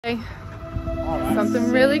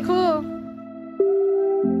Something really cool.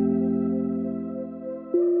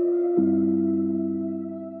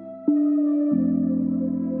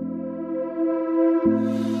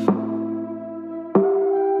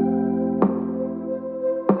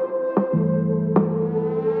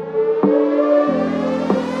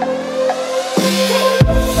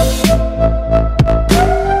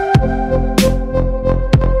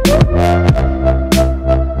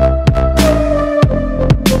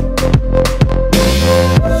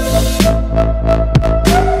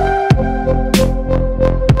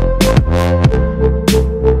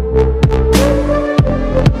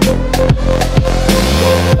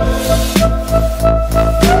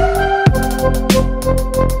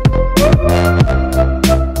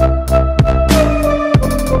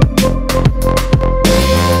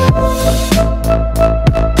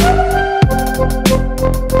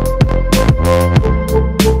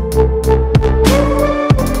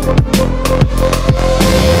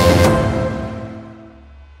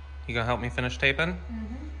 You gonna help me finish taping?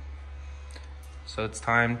 Mm-hmm. So it's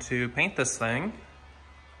time to paint this thing.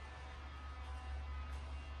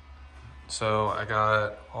 So I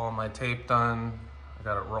got all my tape done. I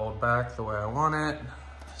got it rolled back the way I want it.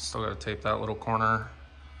 Still gotta tape that little corner.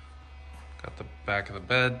 Got the back of the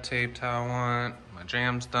bed taped how I want. My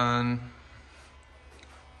jam's done.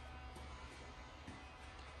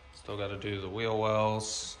 Still gotta do the wheel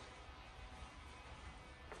wells.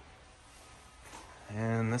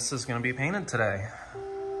 And this is gonna be painted today.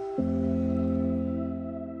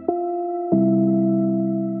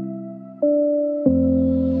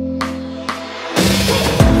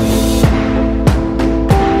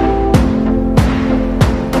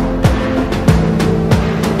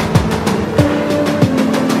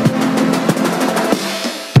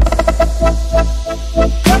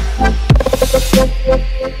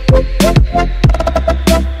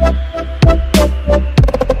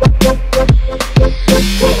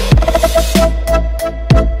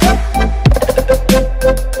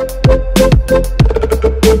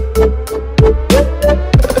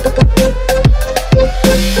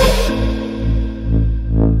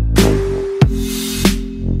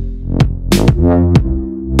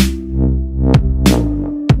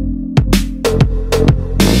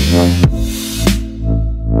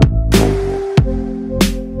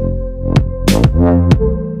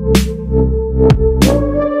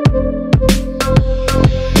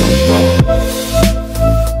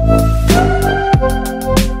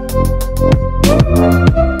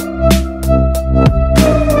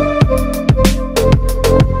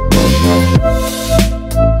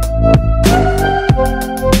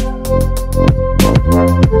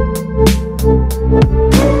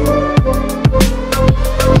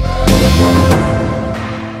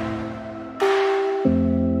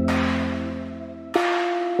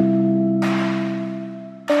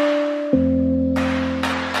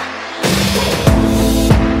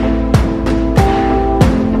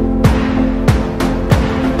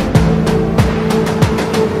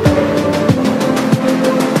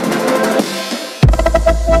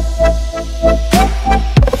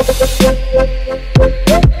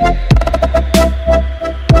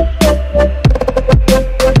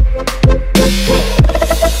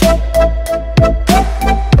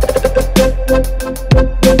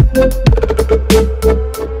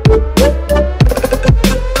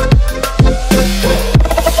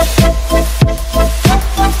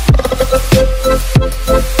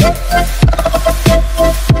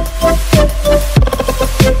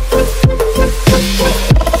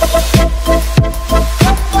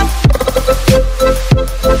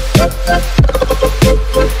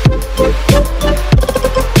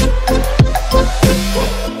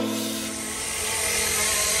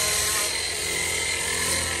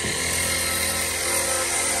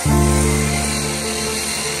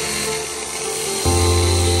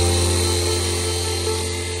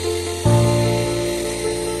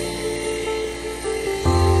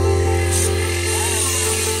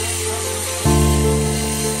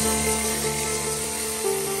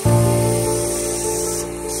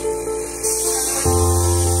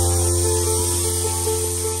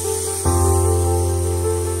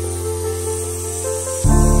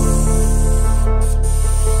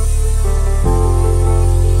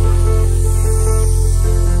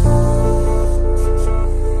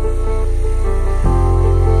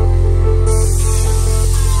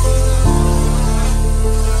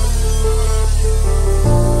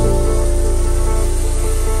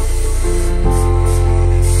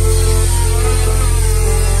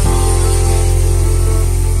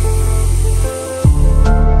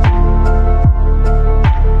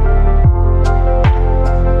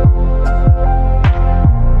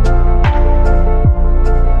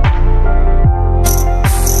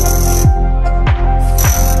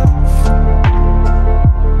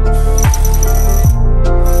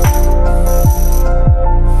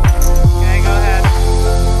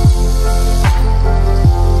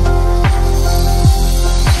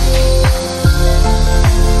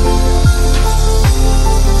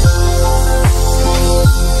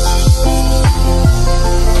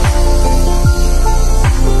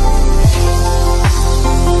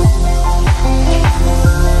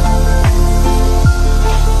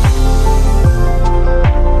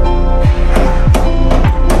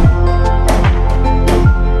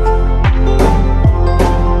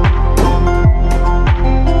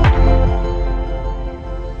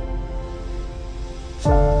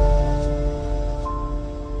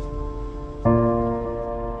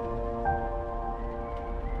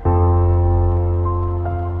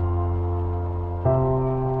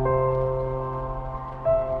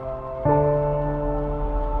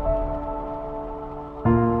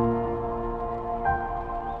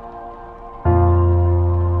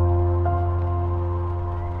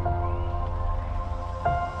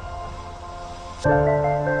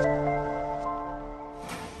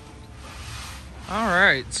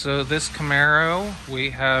 So this Camaro, we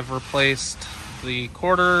have replaced the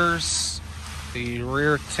quarters, the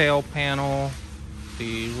rear tail panel,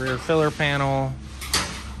 the rear filler panel,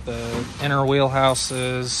 the inner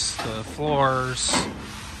wheelhouses, the floors,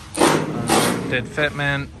 did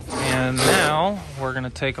fitment, and now we're going to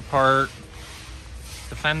take apart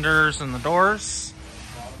the fenders and the doors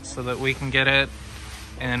so that we can get it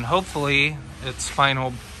in hopefully its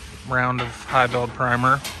final round of high build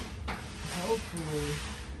primer. Hopefully.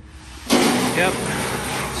 Yep.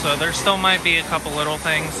 So there still might be a couple little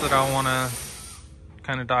things that I want to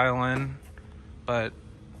kind of dial in, but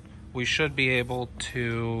we should be able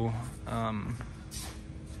to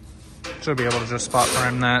just spot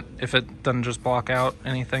prime that if it doesn't just block out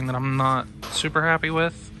anything that I'm not super happy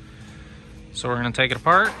with. So we're going to take it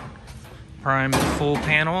apart, prime the full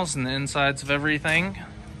panels and the insides of everything,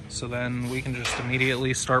 so then we can just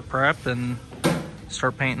immediately start prep and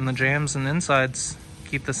start painting the jams and insides.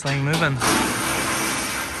 Keep this thing moving.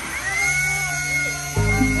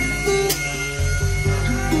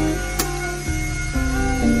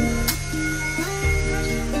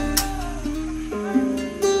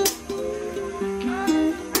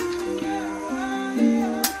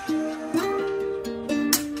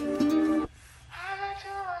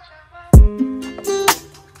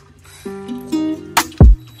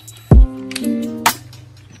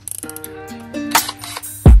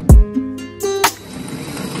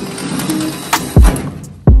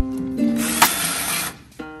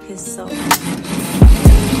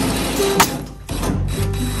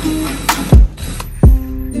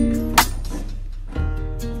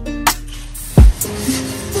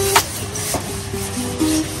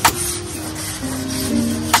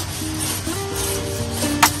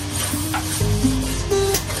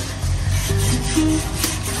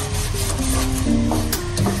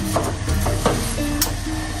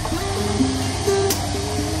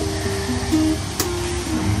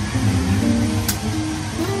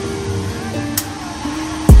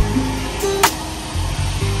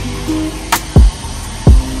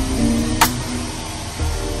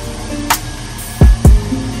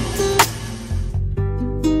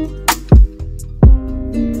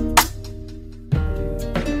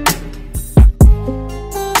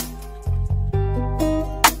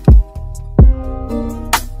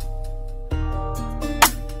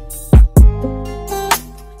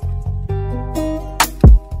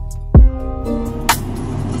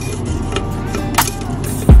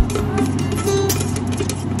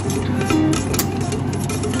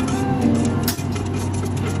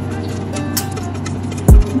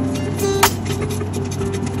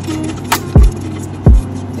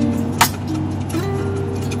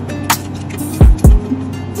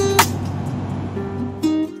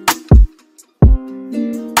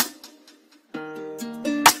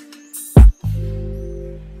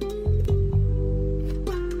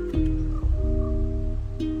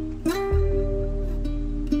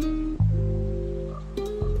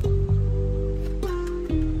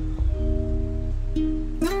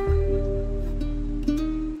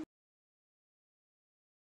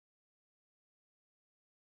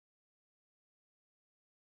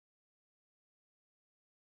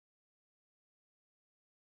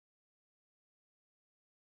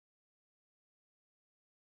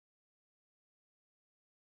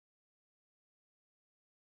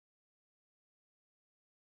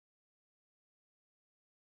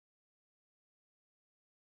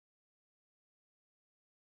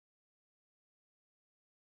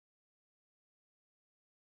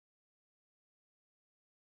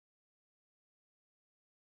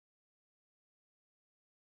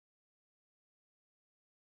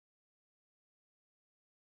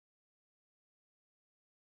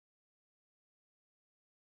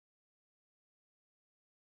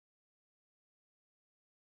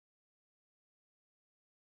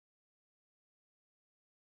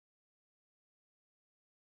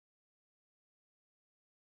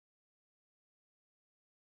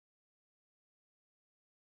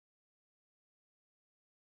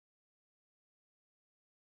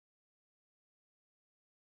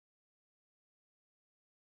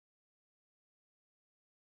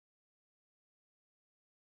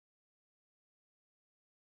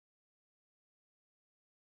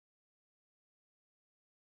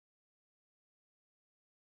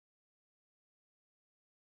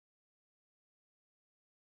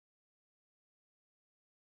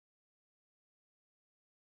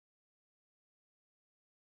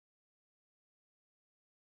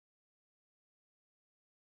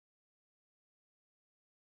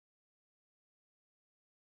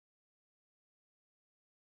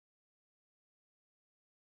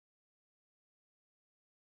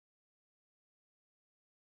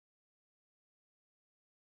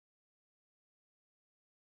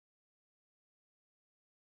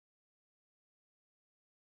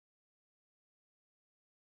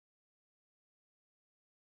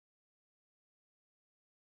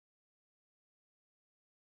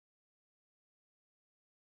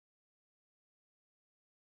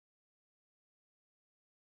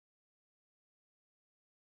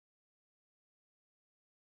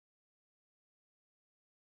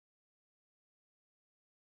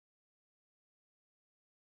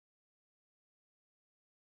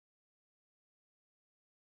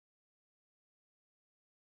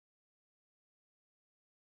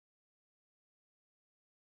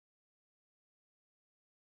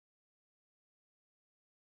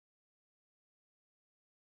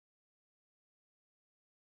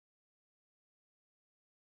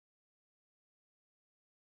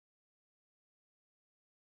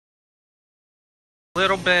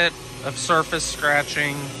 Little bit of surface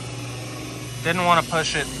scratching. Didn't want to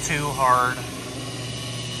push it too hard.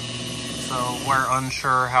 So we're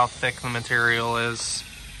unsure how thick the material is.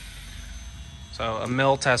 So a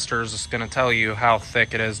mill tester is just going to tell you how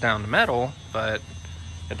thick it is down to metal, but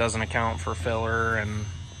it doesn't account for filler and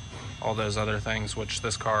all those other things, which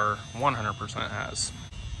this car 100% has.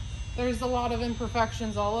 There's a lot of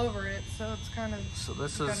imperfections all over it, so it's kind of, so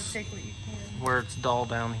this you is gotta take what you can. where it's dull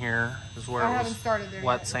down here, is where I it haven't was started there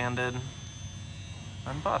wet yet. sanded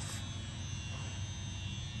and buff.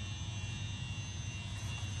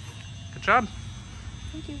 Good job.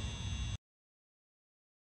 Thank you.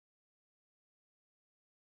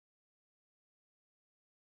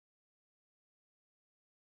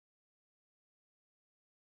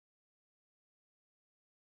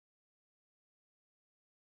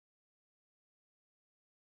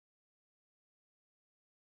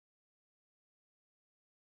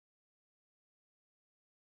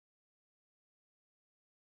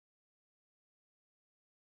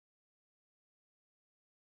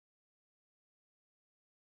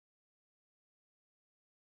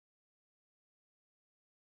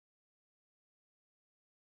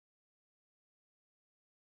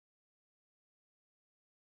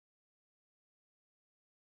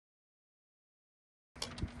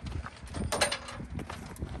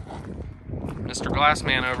 Mr.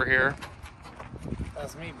 Glassman over here.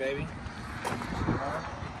 That's me, baby.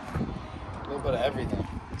 A little bit of everything.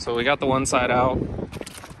 So we got the one side out.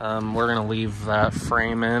 We're gonna leave that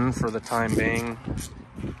frame in for the time being,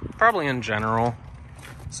 probably in general.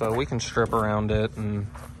 So we can strip around it and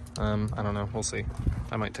I don't know, we'll see.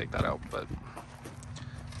 I might take that out, but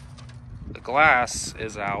the glass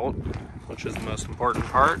is out, which is the most important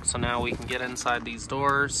part. So now we can get inside these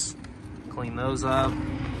doors, clean those up,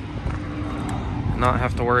 not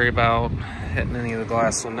have to worry about hitting any of the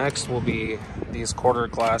glass. So next will be these quarter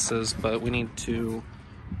glasses, but we need to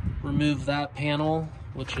remove that panel,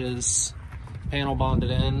 which is panel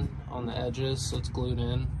bonded in on the edges, so it's glued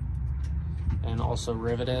in and also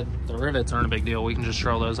riveted. The rivets aren't a big deal, we can just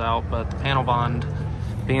drill those out, but the panel bond,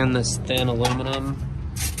 being this thin aluminum,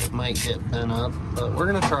 it might get bent up, but we're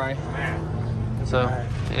gonna try. So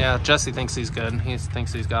yeah, Jesse thinks he's good. He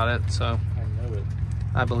thinks he's got it, so I know it.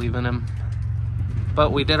 I believe in him.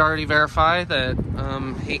 But we did already verify that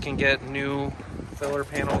he can get new filler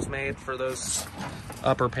panels made for those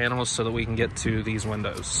upper panels so that we can get to these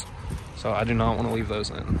windows. So I do not want to leave those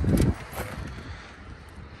in.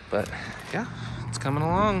 But yeah, it's coming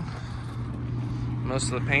along. Most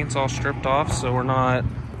of the paint's all stripped off, so we're not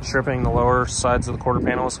stripping the lower sides of the quarter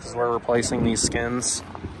panels because we're replacing these skins.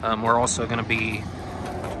 We're also going to be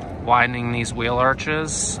widening these wheel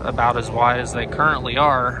arches about as wide as they currently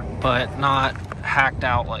are, but not hacked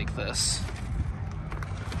out like this.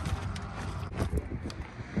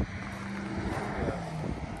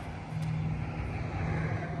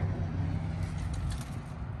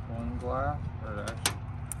 One glass or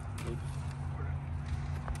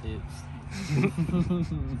oops.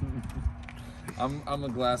 I'm a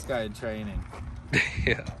glass guy in training.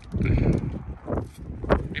 Yeah.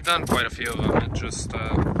 We've done quite a few of them. It just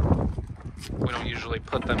we don't usually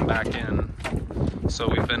put them back in, so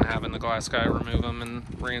we've been having the glass guy remove them and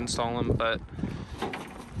reinstall them. But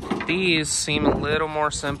these seem a little more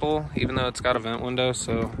simple, even though it's got a vent window.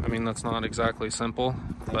 So I mean, that's not exactly simple,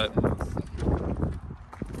 but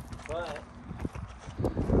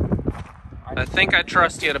I think I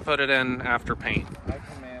trust you to put it in after paint, I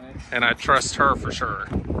can manage. and I trust her for sure.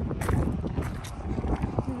 You don't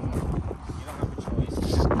have a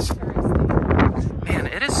choice. Man,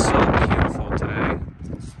 it is so beautiful today.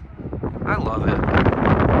 I love it.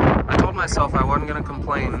 I told myself I wasn't going to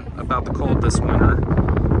complain about the cold this winter,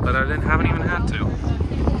 but I haven't even had to.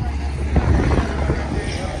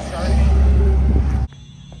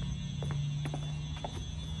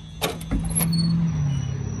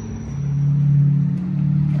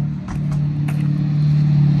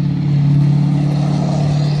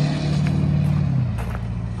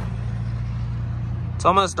 It's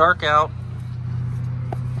almost dark out.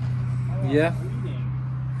 Yeah.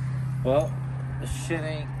 Well, this shit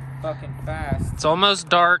ain't fucking fast. It's almost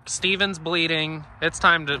dark. Steven's bleeding. It's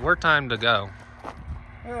time to, we're time to go.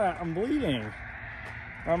 Yeah, I'm bleeding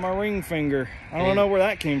on my ring finger. I don't know where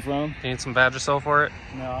that came from. You need some Vagisil for it?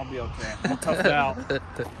 No, I'll be okay. I'm toughed out.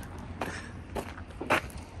 I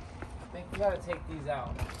think we gotta take these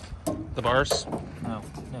out. The bars? No,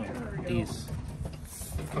 these.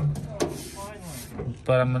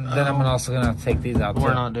 But I'm also gonna take these out. We're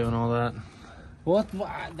too. not doing all that. What?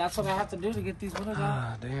 That's what I have to do to get these windows out.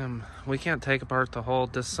 Ah, damn. We can't take apart the whole,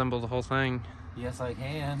 disassemble the whole thing. Yes, I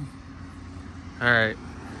can. All right.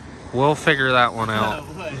 We'll figure that one out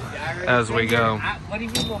as we go. What do you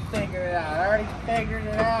mean we'll figure it out? I already figured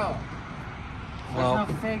it out. Well, There's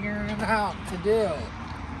no figuring it out to do.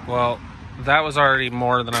 well, that was already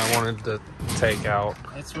more than I wanted to take out.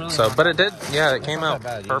 It's really So, not but it that did, bad. yeah, it It's came not out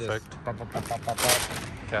that bad. You perfect. just pop, pop, pop, pop, pop, pop.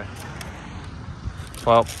 Okay.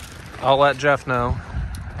 Well, I'll let Jeff know,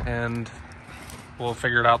 and we'll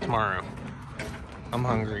figure it out tomorrow. I'm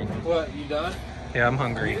hungry. What, you done? Yeah, I'm You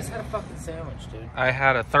hungry. just had a fucking sandwich, dude. I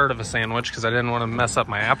had a third of a sandwich because I didn't want to mess up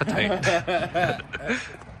my appetite.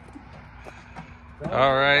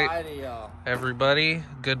 All right, Bye to y'all. everybody,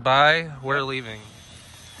 goodbye. We're leaving.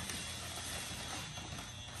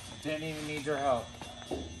 Didn't even need your help.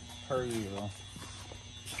 Per usual.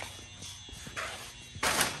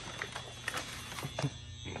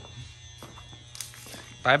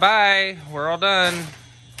 Bye-bye. We're all done.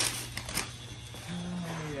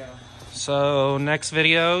 Yeah. So next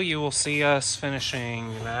video, you will see us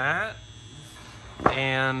finishing that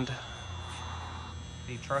and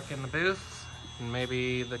the truck in the booth and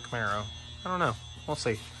maybe the Camaro. I don't know. We'll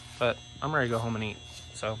see. But I'm ready to go home and eat.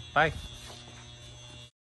 So bye.